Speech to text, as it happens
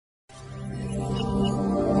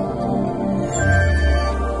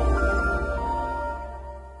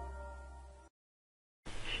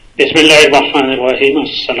बिस्मिल्लाहिर्रहमानिर्रहीम।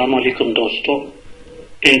 अस्सलाम वालेकुम दोस्तों,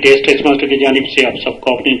 NTS टेस्ट मास्टर की जानिब से आप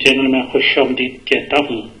सबको अपने चैनल में खुशामदीद कहता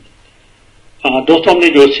हूँ। दोस्तों, हमने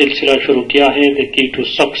जो सिलसिला शुरू किया है द की टू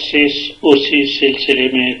सक्सेस, उसी सिलसिले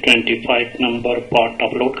में 25 नंबर पार्ट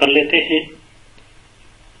अपलोड कर लेते हैं।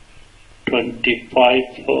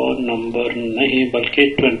 25 नंबर नहीं बल्कि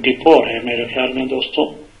 24 है मेरे ख्याल में दोस्तों।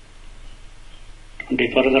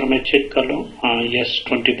 24 अगर मैं चेक कर लूँ, हाँ यस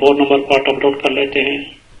 24 नंबर पार्ट अपलोड कर लेते हैं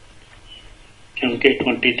क्योंकि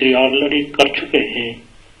 23 ऑलरेडी कर चुके हैं।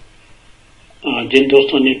 जिन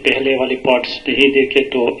दोस्तों ने पहले वाले पार्ट्स नहीं देखे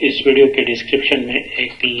तो इस वीडियो के डिस्क्रिप्शन में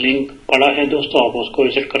एक लिंक पड़ा है दोस्तों, आप उसको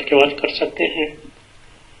विजिट करके वॉच कर सकते हैं।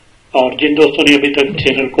 और जिन दोस्तों ने अभी तक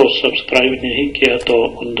चैनल को सब्सक्राइब नहीं किया तो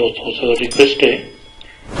उन दोस्तों से रिक्वेस्ट है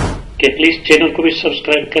कि प्लीज चैनल को भी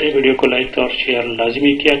सब्सक्राइब करें, वीडियो को लाइक और शेयर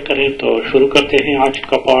लाजमी किया करें। तो शुरू करते हैं आज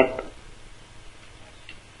का पार्ट।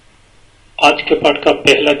 आज के पार्ट का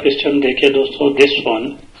पहला क्वेश्चन देखिए दोस्तों, दिस वन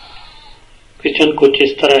क्वेश्चन कुछ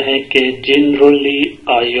इस तरह है कि जनरली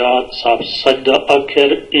आयात साब सज्दा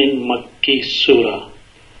अखर इन मक्की सूरा।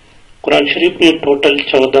 कुरान शरीफ में टोटल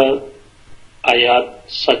 14 आयात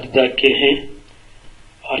सजदा के हैं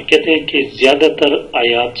और कहते हैं कि ज्यादातर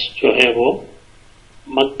आयात जो है वो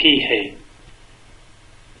मक्की है।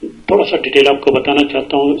 थोड़ा सा डिटेल आपको बताना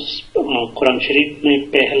चाहता हूँ। कुरान शरीफ में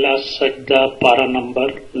पहला सजदा पारा नंबर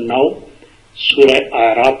 9 सूरह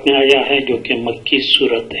आराफ में आया है जो कि मक्की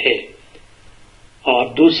सूरत है, और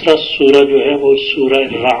दूसरा सूरह जो है वो सूरह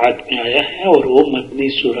राअद में आया है और वो मदनी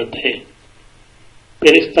सूरत है।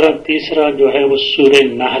 फिर इस तरह तीसरा जो है वो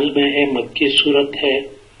सूरह नहल में है, मक्की सूरत है।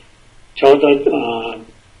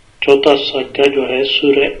 चौथा सजदा जो है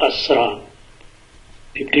सूरह असरा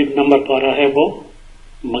 50 नंबर पारा है वो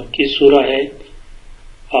मक्की सूरा है।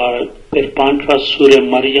 और फिर 5वां सूरह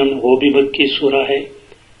मरियम वो भी मक्की सूरा है।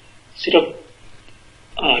 सिर्फ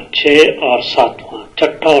 6 और 7वां,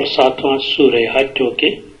 छठा और 7वां सूरह हज जो कि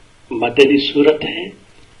मदनी सूरत है।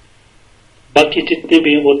 बाकी जितने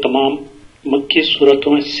भी हैं वो तमाम मक्की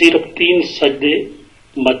सूरतों में सिर्फ 3 सजदे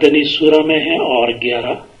मदनी सूरा में हैं और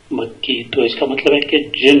 11 मक्की। तो इसका मतलब है कि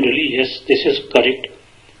generally yes this is correct.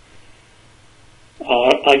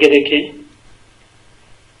 और आगे देखें,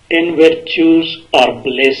 10 virtues are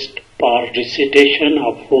blessed for recitation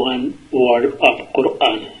of one word of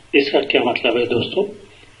Quran. इसका क्या मतलब है दोस्तों?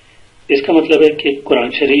 इसका मतलब है कि कुरान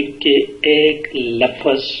शरीफ के एक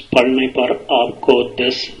लफ्ज पढ़ने पर आपको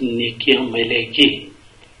 10 नेकियां मिलेगी।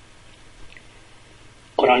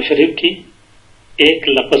 कुरान शरीफ की एक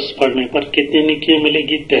लफ्ज पढ़ने पर कितनी नेकियां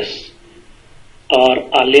मिलेगी? 10। और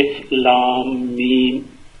अलिफ लाम मीम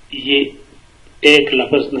ये एक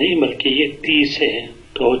लफ्ज नहीं बल्कि ये 30 है।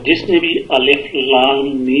 तो जिसने भी अलिफ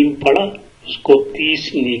लाम मीम पढ़ा उसको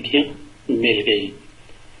 30 नेकियां मिल गई।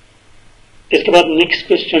 इसके बाद नेक्स्ट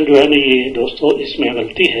क्वेश्चन जो है ना ये दोस्तों इसमें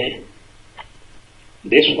गलती है।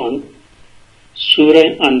 दिस वन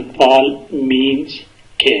सूरह अनफाल मीन्स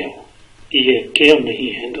केव, ये केव नहीं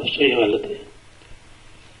है दोस्तों, ये गलत है।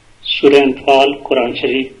 सूरह अनफाल कुरान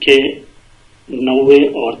शरीफ के 9वें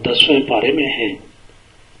और 10वें पारे में है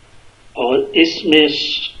और इसमें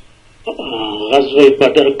ग़ज़वे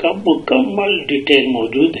बदर का मुकम्मल डिटेल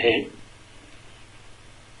मौजूद है।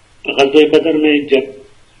 ग़ज़वे बदर में जब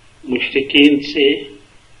मुशरिकीन से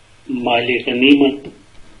माली गनीमत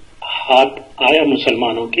हाथ आया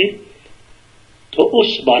मुसलमानों के तो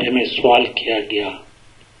उस बारे में सवाल किया गया।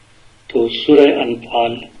 तो सूरह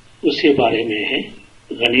अनफाल उसी बारे में है,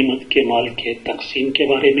 गनीमत के माल के तकसीम के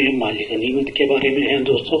बारे में, माली गनीमत के बारे में है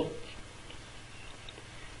दोस्तों।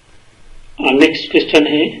 नेक्स्ट क्वेश्चन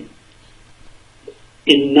है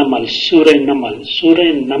इन्नमल, सूरह नमल।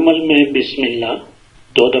 सूरह नमल में बिस्मिल्लाह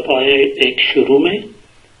 2 दफा है, एक शुरू में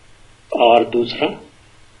और दूसरा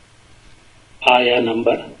आया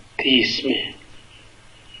नंबर 30 में।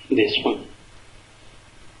 This one.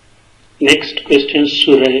 नेक्स्ट क्वेश्चन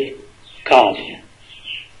सूरह काफ।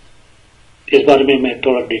 इस बारे में मैं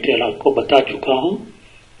थोड़ा डिटेल आपको बता चुका हूं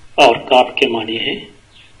और काफ के मानी है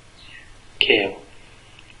केव।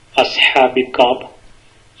 अस्हाबी काफ,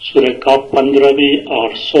 सूरह काफ 15वें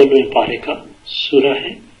और 16वें पारे का सूरह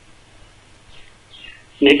है।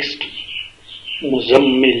 नेक्स्ट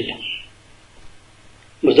मुजम्मिल।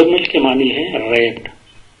 मुजम्मिल के मानी है रैप्ड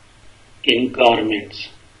इन गारमेंट्स,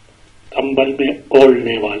 कंबल में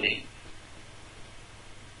ओढ़ने वाले।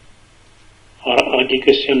 और आगे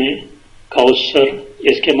क्वेश्चन है कौसर,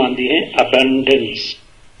 इसके मानी है अबंडेंस,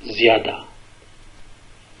 ज्यादा।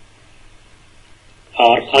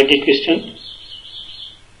 और आगे क्वेश्चन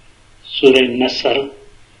सूरह नसर।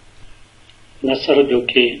 नसर जो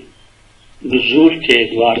कि नुज़ूल के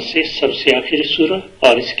एतबार से सबसे आखिरी सूरह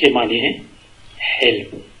और इसके मानी है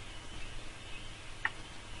हेल्प।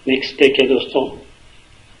 نیکسٹ دیکھیں دوستوں،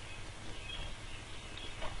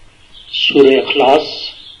 سورہ اخلاص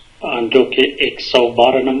جو کہ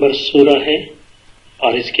 112 نمبر سورہ ہے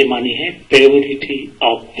اور اس کے معنی ہے پیوریٹی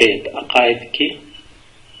آف فیتھ، عقائد کی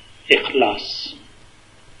اخلاص.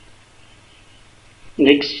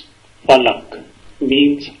 Next فلق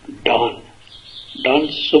means Dawn. ڈان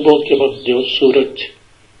صبح کے وقت جو سورج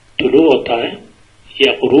طلوع ہوتا ہے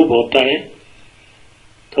یا غروب ہوتا ہے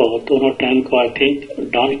تو دونوں ٹائم کو آئی تھنک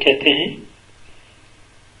ڈان کہتے ہیں.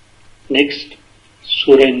 نیکسٹ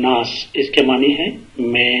سورہ ناس، اس کے معنی ہے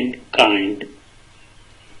مین کائنڈ.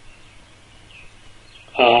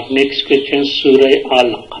 نیکسٹ کوشچن سورہ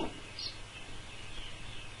علق،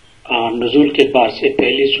 نزول کے بعد سے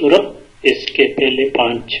پہلی سورہ، اس کے پہلے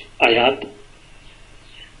 5 آیات.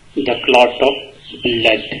 The client of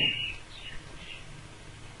blood.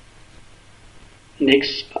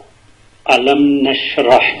 Next علم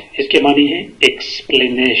نشرح، اس کے معنی ہے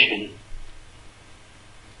ایکسپلینیشن،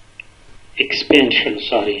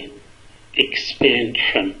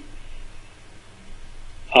 ایکسپینشن.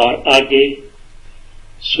 اور آگے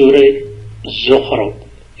سورہ زخرف،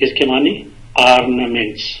 اس کے معنی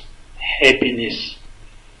آرنامنٹس، ہیپینس.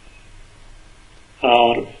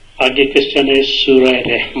 اور آگے کوشچن ہے سورہ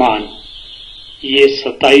رحمان، یہ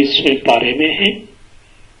 27ویں پارے میں ہے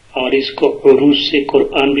اور اس کو عروج سے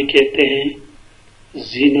قرآن بھی کہتے ہیں،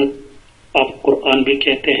 زینت آف قرآن بھی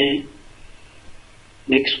کہتے ہیں.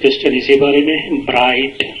 نیکسٹ کوشچن اسی بارے میں ہے،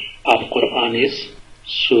 برائٹ آف قرآن از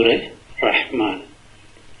سورہ رحمان.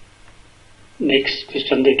 نیکسٹ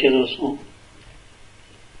کوشچن دیکھیں دوستوں،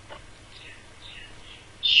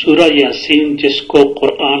 سورہ یاسین جس کو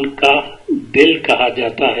قرآن کا دل کہا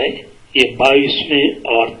جاتا ہے، یہ 22ویں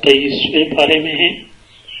اور 23ویں پارے میں ہے.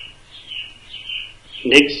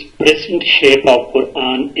 Next present shape of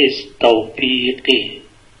Quran is توفیقی،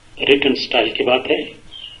 return style کی بات ہے.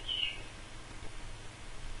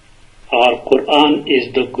 اور قرآن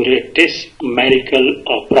از the greatest miracle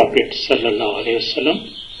of prophet صلی اللہ علیہ وسلم.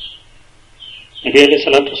 نبی علیہ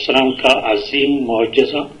الصلوۃ والسلام کا عظیم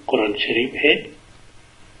معجزہ قرآن شریف ہے.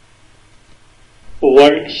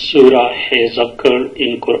 ورڈ سورہ has occurred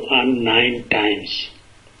in Quran 9 times.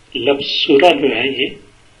 لفظ سورہ جو ہے یہ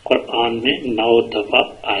قرآن میں 9 دفعہ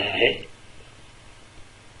آیا ہے.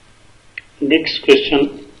 نیکسٹ کوشچن،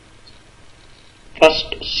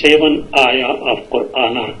 فرسٹ 7 آیا آف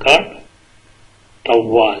قرآن آر کارڈ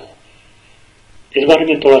طوال. اس بارے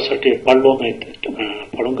میں تھوڑا سا پڑھ لو، میں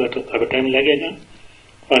پڑھوں گا تو کافی ٹائم لگے گا.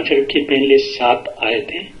 قرآن شریف کی پہلے 7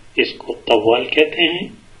 آیتیں اس کو طوال کہتے ہیں.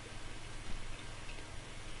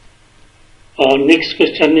 اور نیکسٹ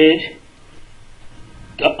کوشچن ہے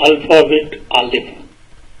دا الفابیٹ الف.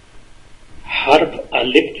 حرف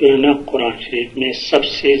الف جو ہے نا قرآن شریف میں سب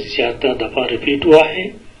سے زیادہ دفعہ ریپیٹ ہوا ہے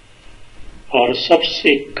اور سب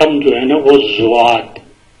سے کم جو ہے نا وہ زواد،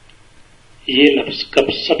 یہ لفظ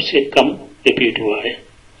سب سے کم ریپیٹ ہوا ہے.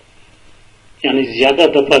 یعنی زیادہ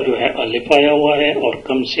دفعہ جو ہے الف آیا ہوا ہے اور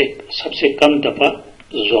سب سے کم دفعہ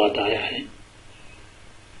زواد آیا ہے.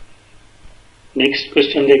 نیکسٹ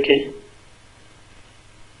کوشچن دیکھیں،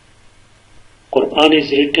 قرآن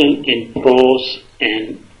is written in pros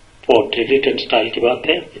and pottery. Return style کی بات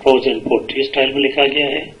ہے، پروز اینڈ پوٹری سٹائل میں لکھا گیا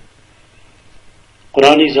ہے.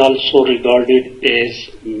 قرآن is also regarded as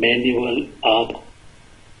manual of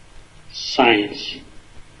science.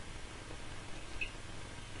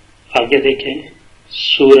 آگے دیکھیں،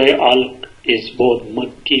 سورہ علق از بوتھ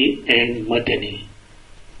مکی اینڈ مدنی.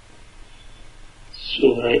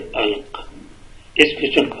 سورہ علق، اس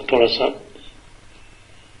کوشچن کو تھوڑا سا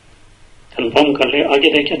کنفرم کر لیں. آگے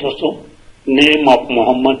دیکھیں دوستوں، name of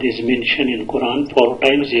Muhammad is mention in Quran 4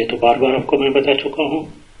 times. یہ تو بار بار آپ کو میں بتا چکا ہوں.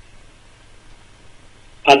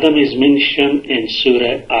 آدم از مینشن ان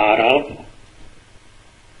سورہ اعراف.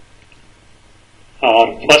 اور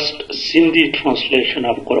فرسٹ سندھی ٹرانسلیشن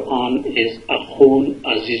آف قرآن از اخون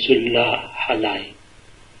عزیز اللہ حلائی.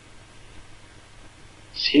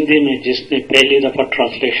 سندھی میں جس نے پہلی دفعہ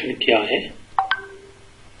ٹرانسلیشن کیا ہے،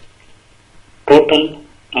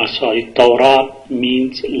 تورات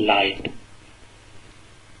مینز لائٹ.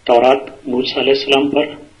 تورات موسیٰ علیہ السلام پر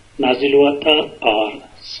نازل ہوا تھا اور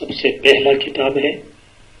سب سے پہلا کتاب ہے.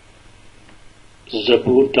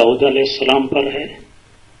 زبور داؤد علیہ السلام پر ہے.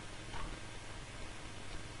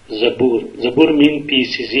 زبور مین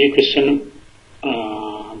پیسز. یہ کوشچن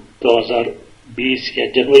 2020 یا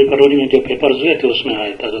جنوری فروری میں جو پیپرز ہوئے تھے اس میں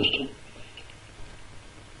آیا تھا دوستوں.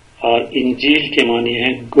 اور انجیل کے معنی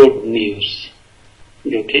ہے گڈ نیوز،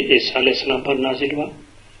 جو کہ عیسیٰ علیہ السلام پر نازل ہوا.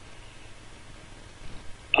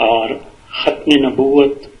 اور ختم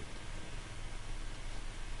نبوت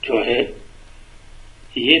جو ہے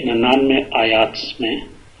یہ 99 آیات میں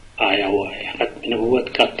आया हुआ है। खत्म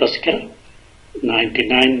नबूवत का तस्करा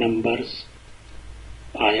 99 नंबर्स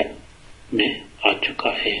आया में आ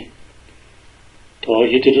चुका है। तो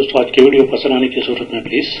ये थी दोस्तों आज की वीडियो। पसंद आने की सूरत में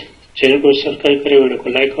प्लीज चैनल को सब्सक्राइब करें, वीडियो को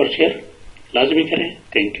लाइक और शेयर लाजमी करें।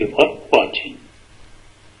 Thank you for watching.